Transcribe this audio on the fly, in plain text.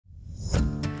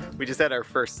We just had our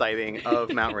first sighting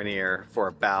of Mount Rainier for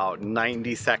about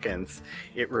 90 seconds.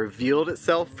 It revealed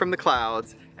itself from the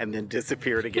clouds and then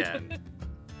disappeared again.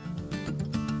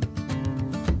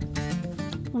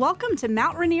 Welcome to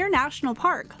Mount Rainier National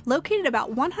Park. Located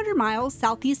about 100 miles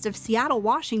southeast of Seattle,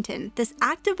 Washington, this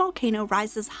active volcano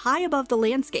rises high above the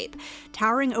landscape,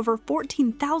 towering over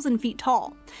 14,000 feet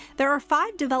tall. There are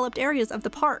 5 developed areas of the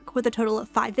park, with a total of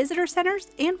 5 visitor centers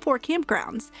and 4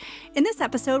 campgrounds. In this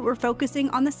episode, we're focusing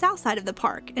on the south side of the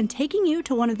park and taking you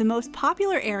to one of the most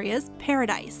popular areas,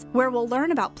 Paradise, where we'll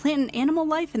learn about plant and animal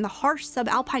life in the harsh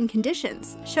subalpine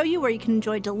conditions, show you where you can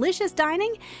enjoy delicious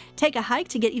dining, take a hike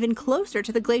to get even closer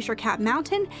to the Glacier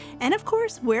Mountain, and of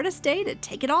course, where to stay to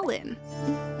take it all in.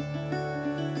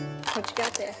 What you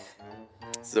got there?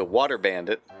 This is a water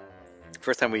bandit.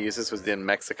 First time we used this was in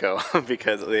Mexico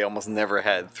because they almost never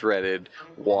had threaded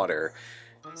water.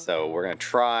 So we're going to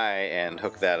try and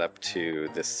hook that up to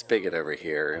this spigot over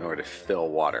here in order to fill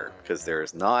water, because there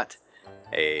is not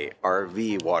a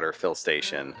RV water fill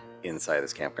station inside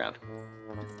this campground.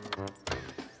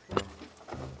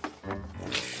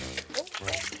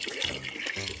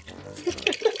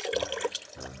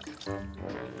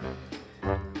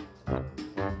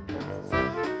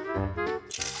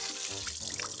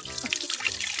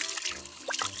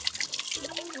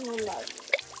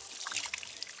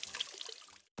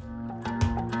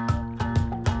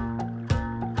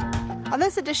 On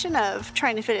this edition of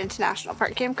Trying to Fit into National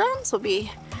Park Campgrounds, we'll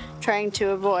be trying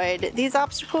to avoid these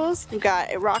obstacles. We've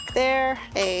got a rock there,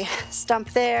 a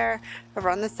stump there. Over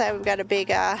on this side, we've got a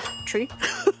big tree.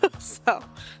 So,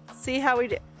 let's see how we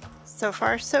do. So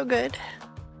far, so good.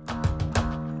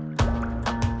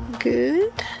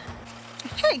 Good.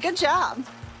 Okay, good job.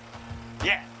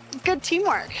 Yeah. Good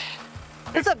teamwork.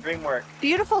 It's a Dreamwork.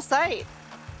 beautiful sight.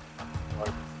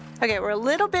 Okay, we're a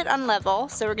little bit unlevel,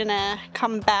 so we're gonna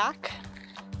come back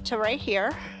to right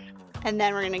here, and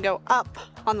then we're gonna go up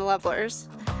on the levelers,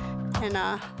 and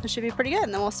it should be pretty good,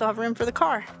 and then we'll still have room for the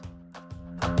car.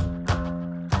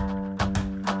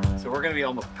 So we're gonna be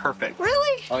almost perfect.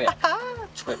 Really? Oh yeah.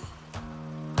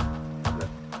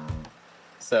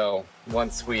 So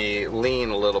once we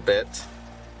lean a little bit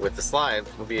with the slide,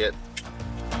 we'll be at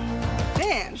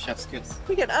Man, chef's kiss.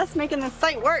 look at us making this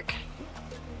site work.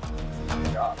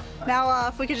 Now,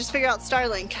 if we could just figure out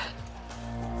Starlink.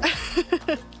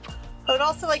 I would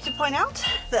also like to point out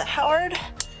that Howard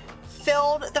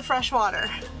filled the fresh water.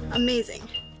 Amazing.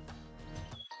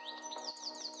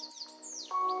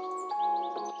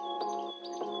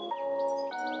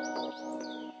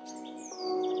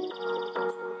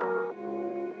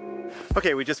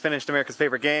 Okay, we just finished America's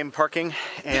favorite game, parking,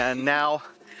 and now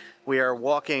we are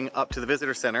walking up to the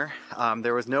visitor center.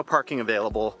 There was no parking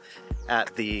available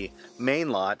at the main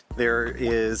lot. There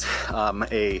is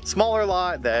a smaller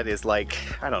lot that is like,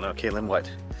 I don't know, Caitlin, what?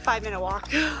 5-minute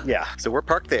walk. Yeah, so we're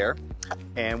parked there,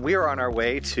 and we are on our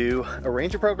way to a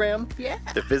ranger program, Yeah.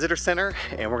 the visitor center,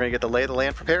 and we're gonna get the lay of the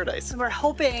land for Paradise. We're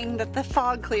hoping that the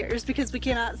fog clears because we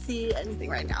cannot see anything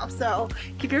right now. So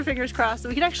keep your fingers crossed so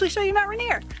we can actually show you Mount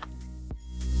Rainier.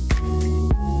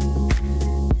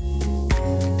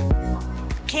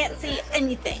 Can't see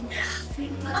anything.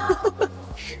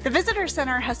 The visitor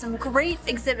center has some great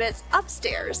exhibits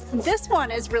upstairs. This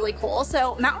one is really cool.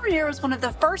 So Mount Rainier was one of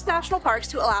the first national parks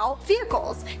to allow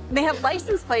vehicles. They have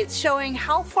license plates showing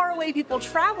how far away people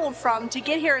traveled from to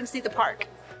get here and see the park.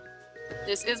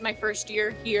 This is my first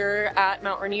year here at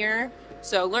Mount Rainier,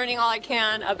 so learning all I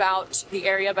can about the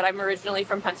area, but I'm originally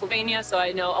from Pennsylvania, so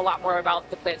I know a lot more about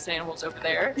the plants and animals over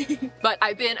there. But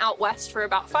I've been out west for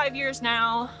about 5 years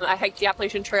now. I hiked the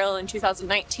Appalachian Trail in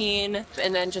 2019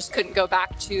 and then just couldn't go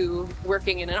back to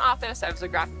working in an office. I was a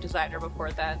graphic designer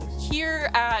before then.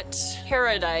 Here at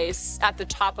Paradise, at the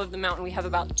top of the mountain, we have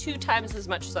about 2 times as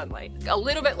much sunlight. A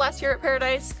little bit less here at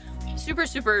Paradise. Super,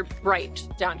 super bright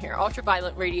down here.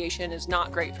 Ultraviolet radiation is not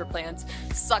great for plants.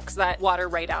 Sucks that water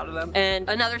right out of them. And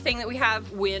another thing that we have,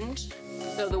 wind.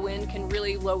 So the wind can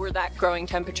really lower that growing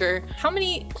temperature. How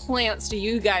many plants do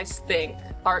you guys think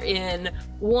are in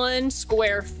 1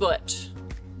 square foot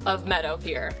of meadow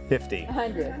here? 50.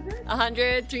 100.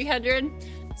 100, 300?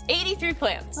 It's 83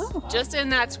 plants, just in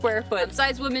that square foot.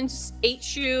 Size women's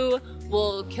 8-shoe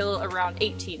will kill around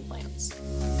 18 plants.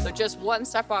 So just one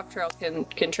step off trail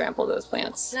can trample those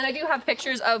plants. Then I do have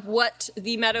pictures of what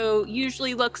the meadow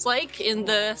usually looks like in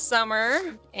the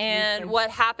summer and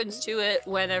what happens to it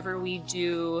whenever we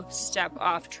do step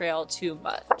off trail too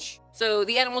much. So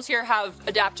the animals here have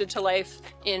adapted to life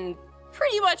in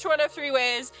pretty much one of 3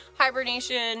 ways: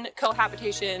 hibernation,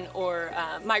 cohabitation, or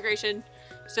migration.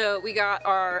 So we got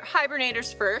our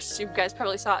hibernators first. You guys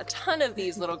probably saw a ton of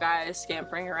these little guys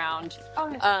scampering around.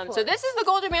 Oh, So this is the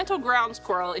golden mantled ground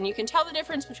squirrel, and you can tell the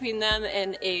difference between them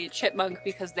and a chipmunk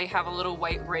because they have a little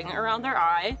white ring around their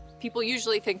eye. People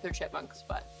usually think they're chipmunks,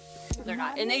 but they're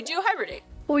not, and they do hibernate.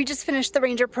 Well, we just finished the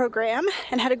ranger program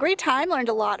and had a great time, learned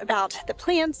a lot about the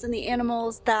plants and the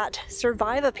animals that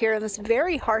survive up here in this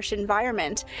very harsh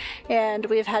environment. And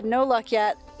we've had no luck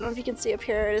yet. I don't know if you can see up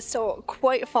here, it is still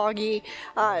quite foggy.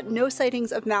 No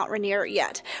sightings of Mount Rainier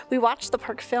yet. We watched the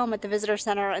park film at the visitor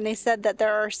center and they said that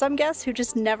there are some guests who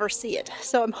just never see it.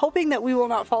 So I'm hoping that we will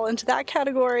not fall into that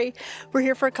category. We're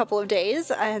here for a couple of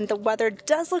days and the weather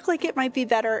does look like it might be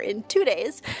better in 2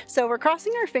 days. So we're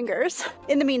crossing our fingers.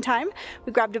 In the meantime,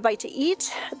 we grabbed a bite to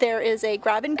eat. There is a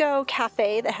grab-and-go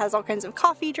cafe that has all kinds of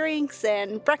coffee drinks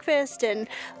and breakfast and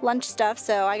lunch stuff.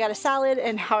 So I got a salad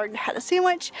and Howard had a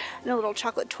sandwich and a little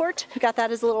chocolate torte. We got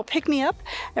that as a little pick-me-up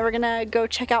and we're gonna go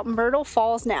check out Myrtle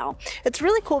Falls now. It's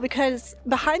really cool because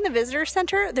behind the visitor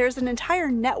center there's an entire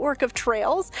network of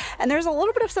trails and there's a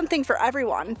little bit of something for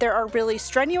everyone. There are really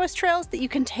strenuous trails that you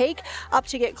can take up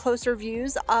to get closer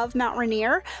views of Mount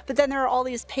Rainier, but then there are all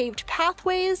these paved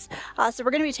pathways. So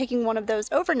we're gonna be taking one of those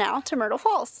over now to Myrtle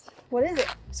Falls. What is it?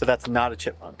 So that's not a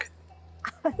chipmunk.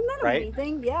 Isn't that right?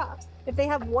 amazing? Yeah. If they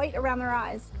have white around their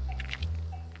eyes.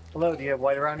 Hello, do you have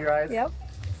white around your eyes? Yep.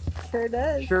 Sure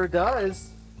does. Sure does.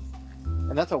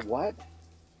 And that's a what?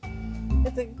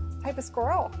 It's a type of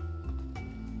squirrel.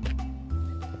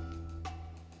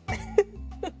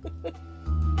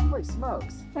 Holy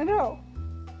smokes. I know.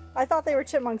 I thought they were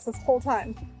chipmunks this whole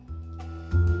time.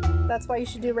 That's why you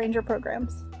should do ranger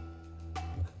programs.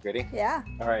 Ready? Yeah.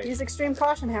 All right. Use extreme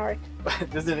caution, Howard.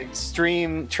 This is an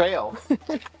extreme trail.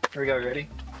 Here we go, ready?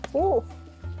 Ooh.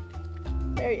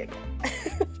 There you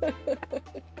go.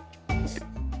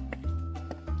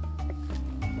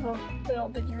 Well, I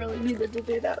don't think you really needed to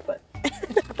do that, but.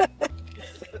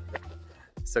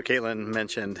 So Caitlin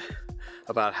mentioned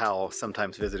about how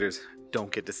sometimes visitors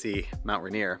don't get to see Mount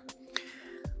Rainier.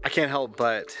 I can't help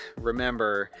but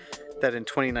remember that in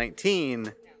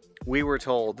 2019, we were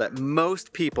told that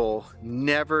most people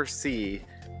never see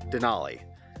Denali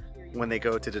when they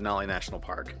go to Denali National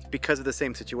Park because of the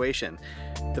same situation.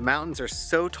 The mountains are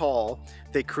so tall,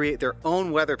 they create their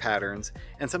own weather patterns,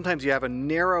 and sometimes you have a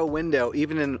narrow window,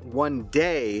 even in one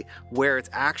day, where it's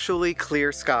actually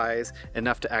clear skies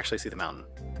enough to actually see the mountain.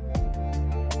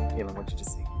 Caitlin, what did you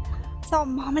just see? I saw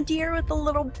mama deer with a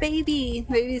little baby.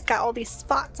 Baby's got all these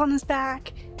spots on his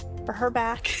back, or her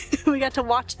back. We got to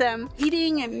watch them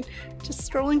eating and just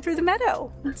strolling through the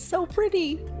meadow. It's so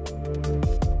pretty.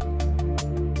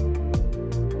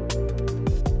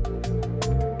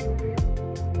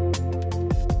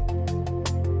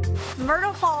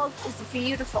 Myrtle Falls is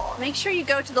beautiful. Make sure you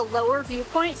go to the lower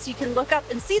viewpoint so you can look up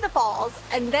and see the falls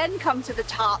and then come to the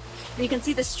top and you can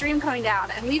see the stream coming down.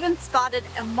 And we even spotted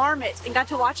a marmot and got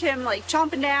to watch him like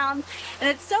chomping down. And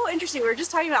it's so interesting. We were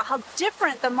just talking about how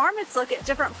different the marmots look at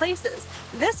different places.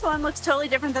 This one looks totally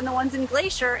different than the ones in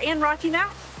Glacier and Rocky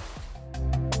Mountain.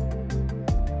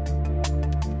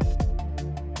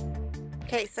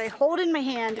 Okay, so I hold in my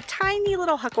hand a tiny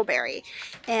little huckleberry,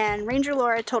 and Ranger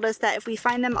Laura told us that if we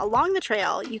find them along the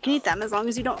trail, you can eat them as long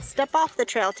as you don't step off the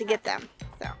trail to get them.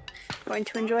 So, I'm going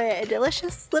to enjoy a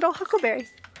delicious little huckleberry.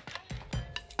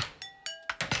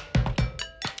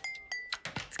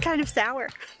 It's kind of sour.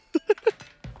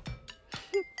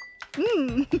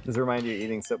 Does it remind you of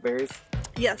eating soap berries?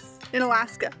 Yes, in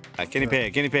Alaska. Guinea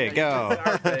pig, go!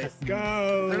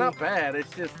 Go! They're not bad,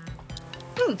 it's just...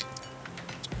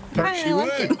 I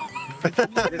like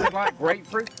it. Is it like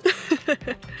grapefruit?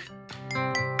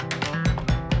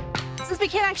 Since we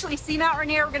can't actually see Mount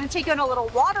Rainier, we're going to take you on a little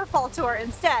waterfall tour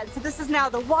instead. So this is now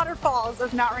the waterfalls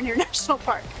of Mount Rainier National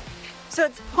Park. So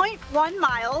it's 0.1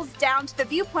 miles down to the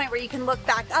viewpoint where you can look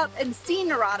back up and see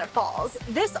Narada Falls.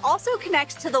 This also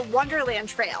connects to the Wonderland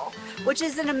Trail, which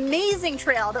is an amazing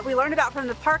trail that we learned about from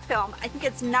the park film. I think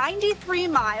it's 93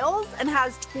 miles and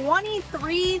has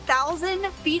 23,000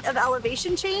 feet of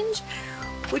elevation change,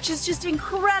 which is just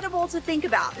incredible to think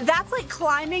about. That's like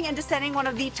climbing and descending one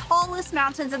of the tallest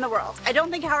mountains in the world. I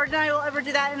don't think Howard and I will ever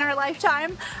do that in our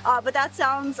lifetime, but that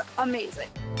sounds amazing.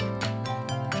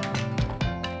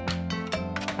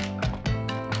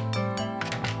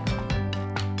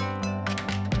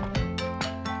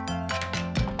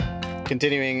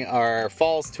 Continuing our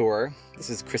falls tour, this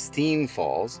is Christine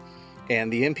Falls, And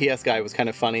the NPS guide was kind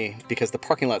of funny because the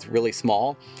parking lot's really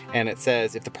small, and it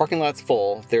says, if the parking lot's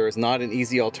full, there is not an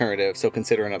easy alternative, so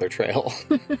consider another trail.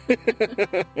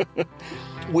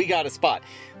 We got a spot.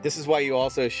 This is why you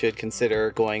also should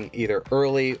consider going either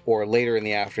early or later in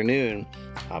the afternoon,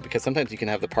 because sometimes you can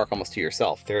have the park almost to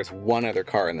yourself. There's one other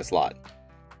car in this lot.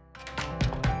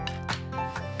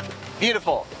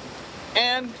 Beautiful.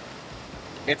 And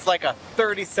it's like a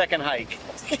 30-second hike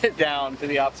to get down to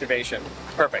the observation.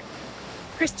 Perfect.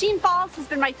 Christine Falls has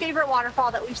been my favorite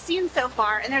waterfall that we've seen so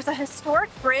far, and there's a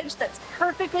historic bridge that's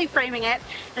perfectly framing it,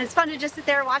 and it's fun to just sit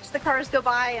there, watch the cars go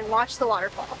by, and watch the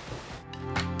waterfall.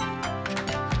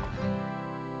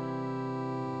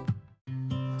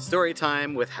 Story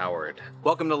time with Howard.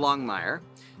 Welcome to Longmire.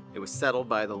 It was settled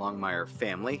by the Longmire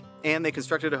family, and they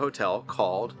constructed a hotel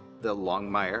called the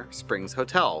Longmire Springs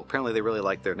Hotel. Apparently they really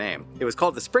liked their name. It was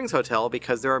called the Springs Hotel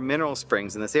because there are mineral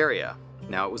springs in this area.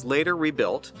 Now, it was later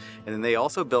rebuilt, and then they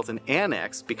also built an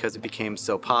annex because it became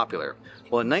so popular.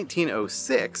 Well, in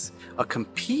 1906, a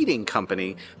competing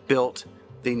company built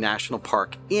the National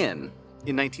Park Inn.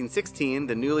 In 1916,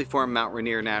 the newly formed Mount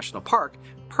Rainier National Park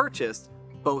purchased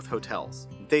both hotels.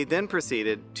 They then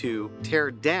proceeded to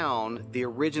tear down the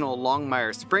original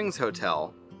Longmire Springs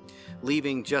Hotel,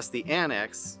 leaving just the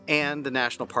annex and the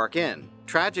National Park Inn.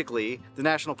 Tragically, the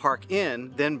National Park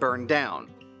Inn then burned down.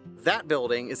 That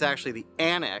building is actually the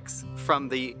annex from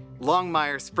the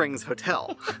Longmire Springs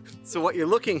Hotel. So what you're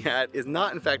looking at is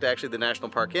not in fact actually the National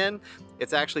Park Inn,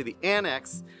 it's actually the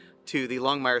annex to the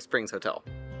Longmire Springs Hotel.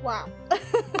 Wow.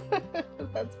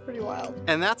 That's pretty wild.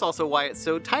 And that's also why it's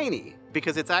so tiny,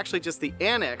 because it's actually just the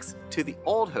annex to the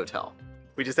old hotel.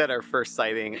 We just had our first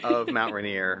sighting of Mount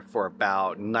Rainier for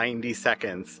about 90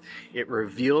 seconds. It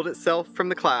revealed itself from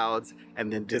the clouds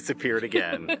and then disappeared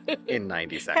again in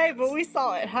 90 seconds. Hey, but we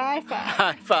saw it. High five.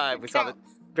 High five. We saw the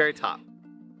very top.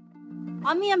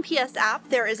 On the MPS app,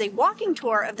 there is a walking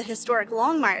tour of the historic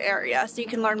Longmire area, so you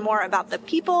can learn more about the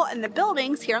people and the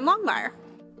buildings here in Longmire.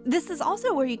 This is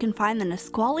also where you can find the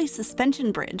Nisqually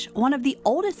Suspension Bridge, one of the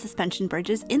oldest suspension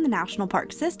bridges in the National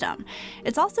Park system.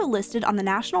 It's also listed on the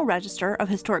National Register of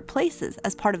Historic Places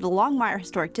as part of the Longmire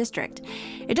Historic District.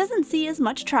 It doesn't see as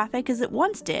much traffic as it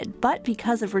once did, but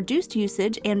because of reduced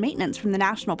usage and maintenance from the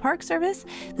National Park Service,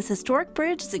 this historic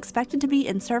bridge is expected to be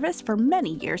in service for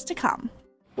many years to come.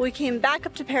 We came back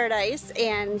up to Paradise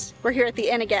and we're here at the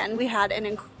inn again. We had an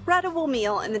incredible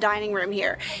meal in the dining room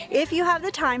here. If you have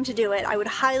the time to do it, I would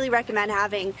highly recommend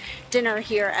having dinner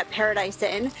here at Paradise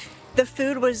Inn. The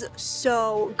food was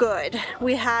so good.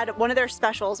 We had one of their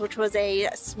specials, which was a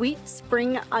sweet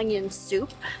spring onion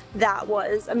soup that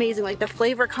was amazing. Like, the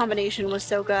flavor combination was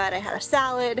so good. I had a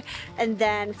salad, and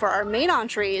then for our main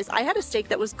entrees, I had a steak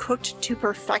that was cooked to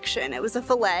perfection. It was a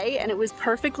filet, and it was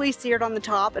perfectly seared on the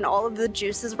top, and all of the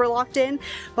juices were locked in.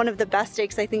 One of the best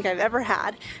steaks I think I've ever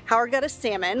had. Howard got a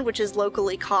salmon, which is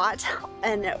locally caught,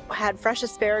 and it had fresh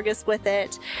asparagus with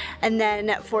it. And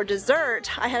then for dessert,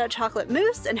 I had a chocolate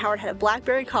mousse, and Howard had a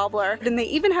blackberry cobbler. And they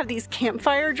even have these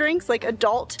campfire drinks, like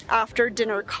adult after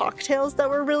dinner cocktails that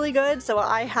were really good. So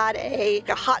I had a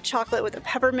hot chocolate with a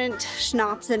peppermint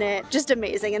schnapps in it. Just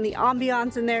amazing. And the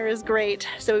ambiance in there is great.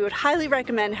 So we would highly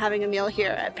recommend having a meal here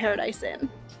at Paradise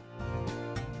Inn.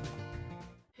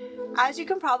 As you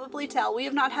can probably tell, we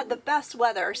have not had the best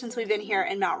weather since we've been here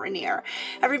in Mount Rainier.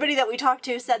 Everybody that we talked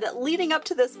to said that leading up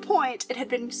to this point, it had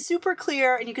been super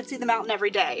clear and you could see the mountain every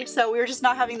day. So we were just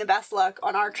not having the best luck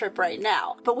on our trip right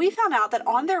now. But we found out that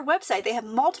on their website, they have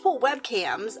multiple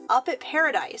webcams up at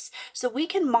Paradise. So we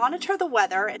can monitor the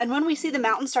weather, and when we see the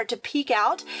mountain start to peak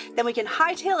out, then we can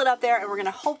hightail it up there, and we're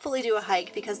gonna hopefully do a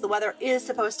hike because the weather is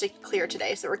supposed to clear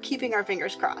today. So we're keeping our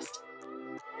fingers crossed.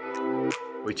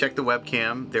 We checked the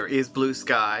webcam. There is blue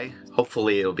sky.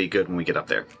 Hopefully it'll be good when we get up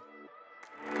there.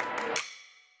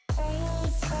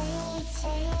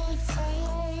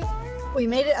 We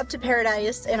made it up to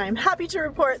Paradise, and I'm happy to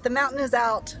report the mountain is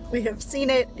out. We have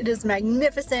seen it. It is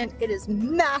magnificent. It is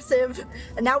massive.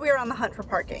 And now we are on the hunt for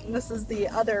parking. This is the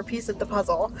other piece of the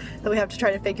puzzle that we have to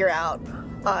try to figure out.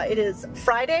 It is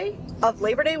Friday of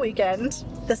Labor Day weekend.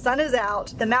 The sun is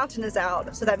out. The mountain is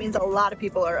out. So that means a lot of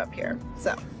people are up here.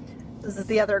 So this is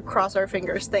the other cross our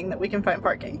fingers thing that we can find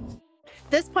parking. At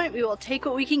this point, we will take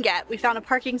what we can get. We found a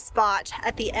parking spot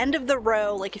at the end of the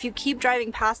row. Like, if you keep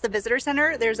driving past the visitor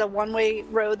center, there's a one-way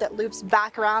road that loops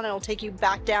back around and it'll take you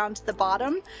back down to the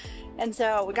bottom. And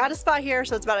so we got a spot here,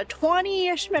 so it's about a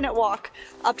 20-ish minute walk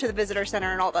up to the visitor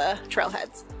center and all the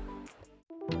trailheads.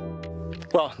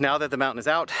 Well, now that the mountain is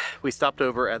out, we stopped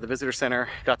over at the visitor center,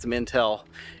 got some intel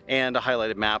and a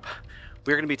highlighted map.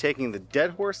 We're going to be taking the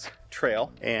Dead Horse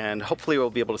trail, and hopefully we'll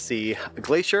be able to see a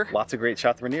glacier. Lots of great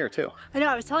shots of Rainier too. I know,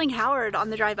 I was telling Howard on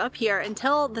the drive up here,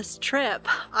 until this trip,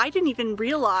 I didn't even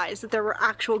realize that there were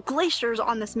actual glaciers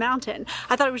on this mountain.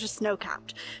 I thought it was just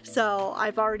snow-capped. So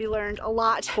I've already learned a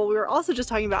lot. Well, we were also just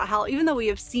talking about how even though we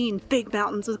have seen big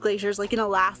mountains with glaciers like in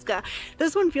Alaska,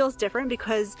 this one feels different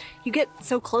because you get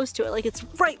so close to it, like it's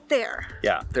right there.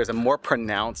 Yeah, there's a more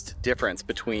pronounced difference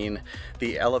between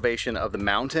the elevation of the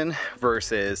mountain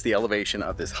versus the elevation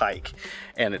of this hike.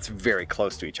 And it's very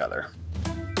close to each other.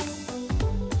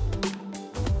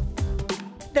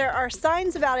 There are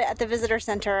signs about it at the visitor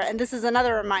center, and this is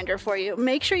another reminder for you.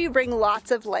 Make sure you bring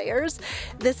lots of layers.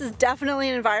 This is definitely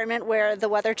an environment where the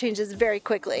weather changes very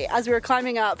quickly. As we were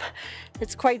climbing up,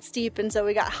 it's quite steep, and so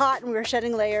we got hot and we were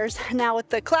shedding layers. Now with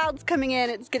the clouds coming in,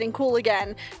 it's getting cool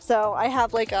again. So I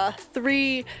have like a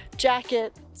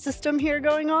 3-jacket system here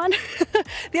going on.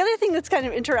 The other thing that's kind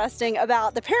of interesting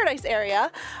about the Paradise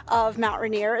area of Mount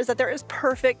Rainier is that there is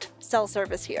perfect cell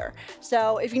service here.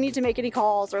 So if you need to make any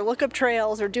calls or look up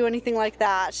trails or do anything like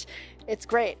that, it's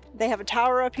great. They have a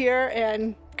tower up here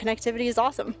and connectivity is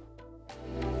awesome.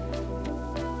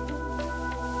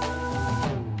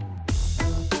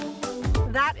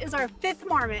 That is our 5th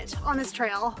marmot on this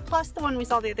trail, plus the one we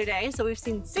saw the other day. So we've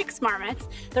seen 6 marmots.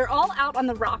 They're all out on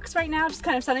the rocks right now, just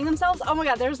kind of sunning themselves. Oh my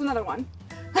God, there's another one.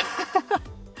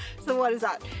 So what is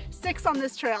that? 6 on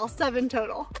this trail, 7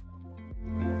 total.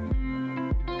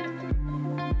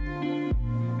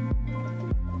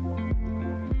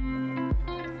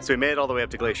 So we made it all the way up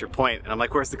to Glacier Point, and I'm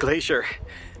like, where's the glacier?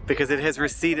 Because it has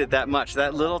receded that much.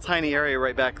 That little tiny area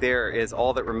right back there is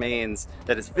all that remains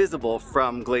that is visible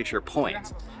from Glacier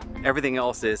Point. Everything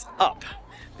else is up,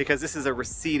 because this is a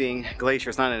receding glacier.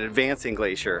 It's not an advancing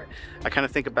glacier. I kind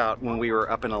of think about when we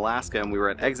were up in Alaska and we were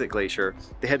at Exit Glacier,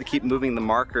 they had to keep moving the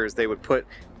markers. They would put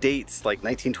dates like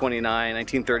 1929,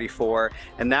 1934,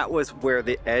 and that was where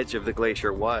the edge of the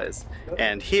glacier was.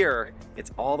 And here,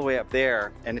 it's all the way up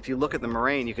there, and if you look at the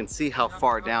moraine, you can see how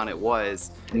far down it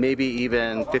was, maybe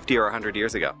even 50 or 100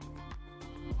 years ago.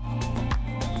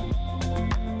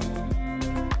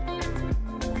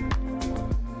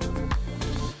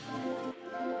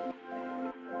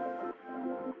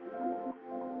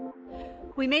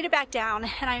 We made it back down,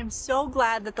 and I am so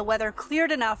glad that the weather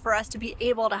cleared enough for us to be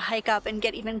able to hike up and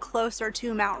get even closer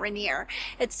to Mount Rainier.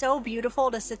 It's so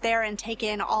beautiful to sit there and take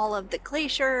in all of the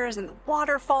glaciers and the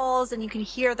waterfalls, and you can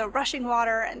hear the rushing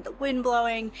water and the wind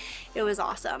blowing. It was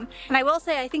awesome. And I will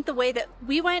say, I think the way that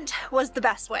we went was the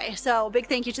best way. So big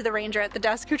thank you to the ranger at the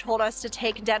desk who told us to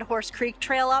take Dead Horse Creek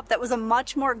Trail up. That was a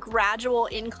much more gradual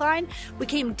incline. We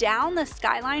came down the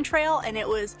Skyline Trail and it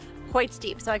was quite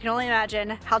steep, so I can only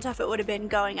imagine how tough it would have been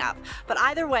going up. But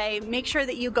either way, make sure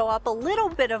that you go up a little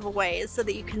bit of a ways so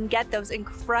that you can get those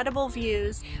incredible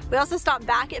views. We also stopped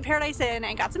back at Paradise Inn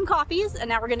and got some coffees, and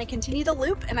now we're going to continue the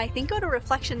loop and I think go to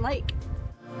Reflection Lake.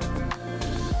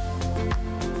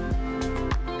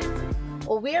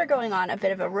 Well, we are going on a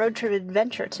bit of a road trip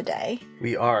adventure today.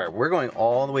 We are. We're going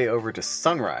all the way over to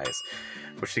Sunrise,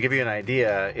 which, to give you an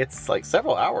idea, it's like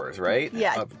several hours, right?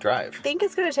 Yeah. Of drive. I think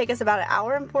it's going to take us about 1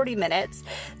 hour and 40 minutes.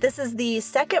 This is the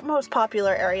 2nd most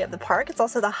popular area of the park. It's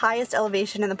also the highest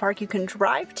elevation in the park you can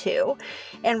drive to.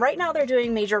 And right now they're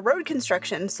doing major road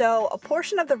construction. So a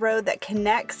portion of the road that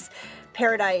connects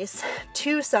Paradise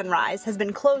to Sunrise has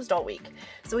been closed all week.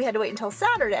 So we had to wait until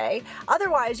Saturday.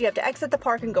 Otherwise, you have to exit the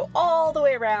park and go all the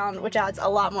way around, which adds a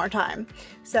lot more time.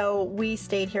 So we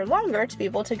stayed here longer to be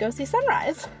able to go see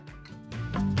Sunrise.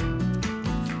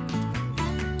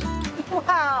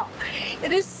 Wow,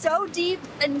 it is so deep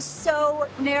and so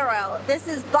narrow. This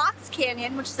is Box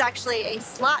Canyon, which is actually a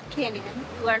slot canyon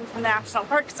we learned from the National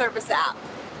Park Service app.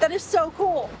 That is so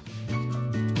cool.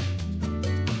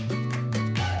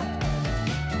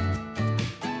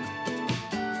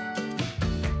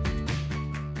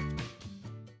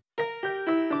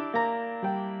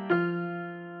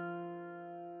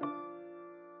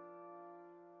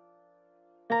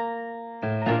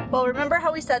 Well, remember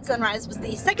how we said Sunrise was the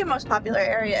 2nd most popular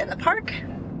area in the park?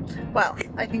 Well,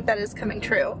 I think that is coming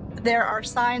true. There are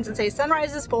signs that say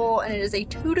Sunrise is full and it is a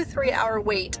 2 to 3 hour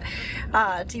wait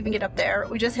to even get up there.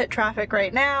 We just hit traffic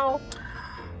right now.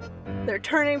 They're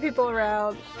turning people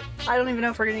around. I don't even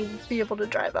know if we're going to be able to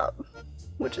drive up,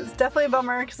 which is definitely a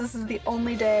bummer because this is the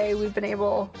only day we've been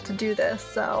able to do this,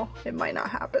 so it might not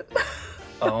happen.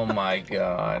 Oh my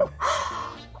God.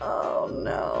 Oh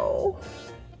no.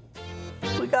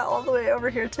 We got all the way over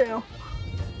here too.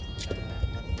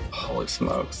 Holy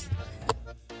smokes.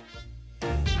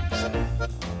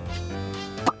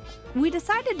 We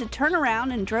decided to turn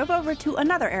around and drove over to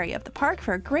another area of the park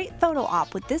for a great photo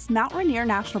op with this Mount Rainier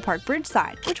National Park bridge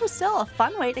sign, which was still a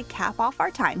fun way to cap off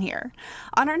our time here.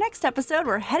 On our next episode,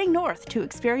 we're heading north to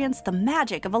experience the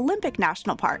magic of Olympic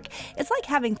National Park. It's like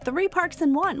having 3 parks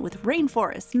in one with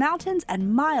rainforests, mountains,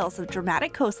 and miles of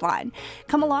dramatic coastline.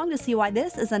 Come along to see why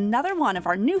this is another one of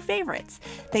our new favorites.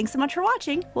 Thanks so much for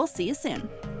watching. We'll see you soon.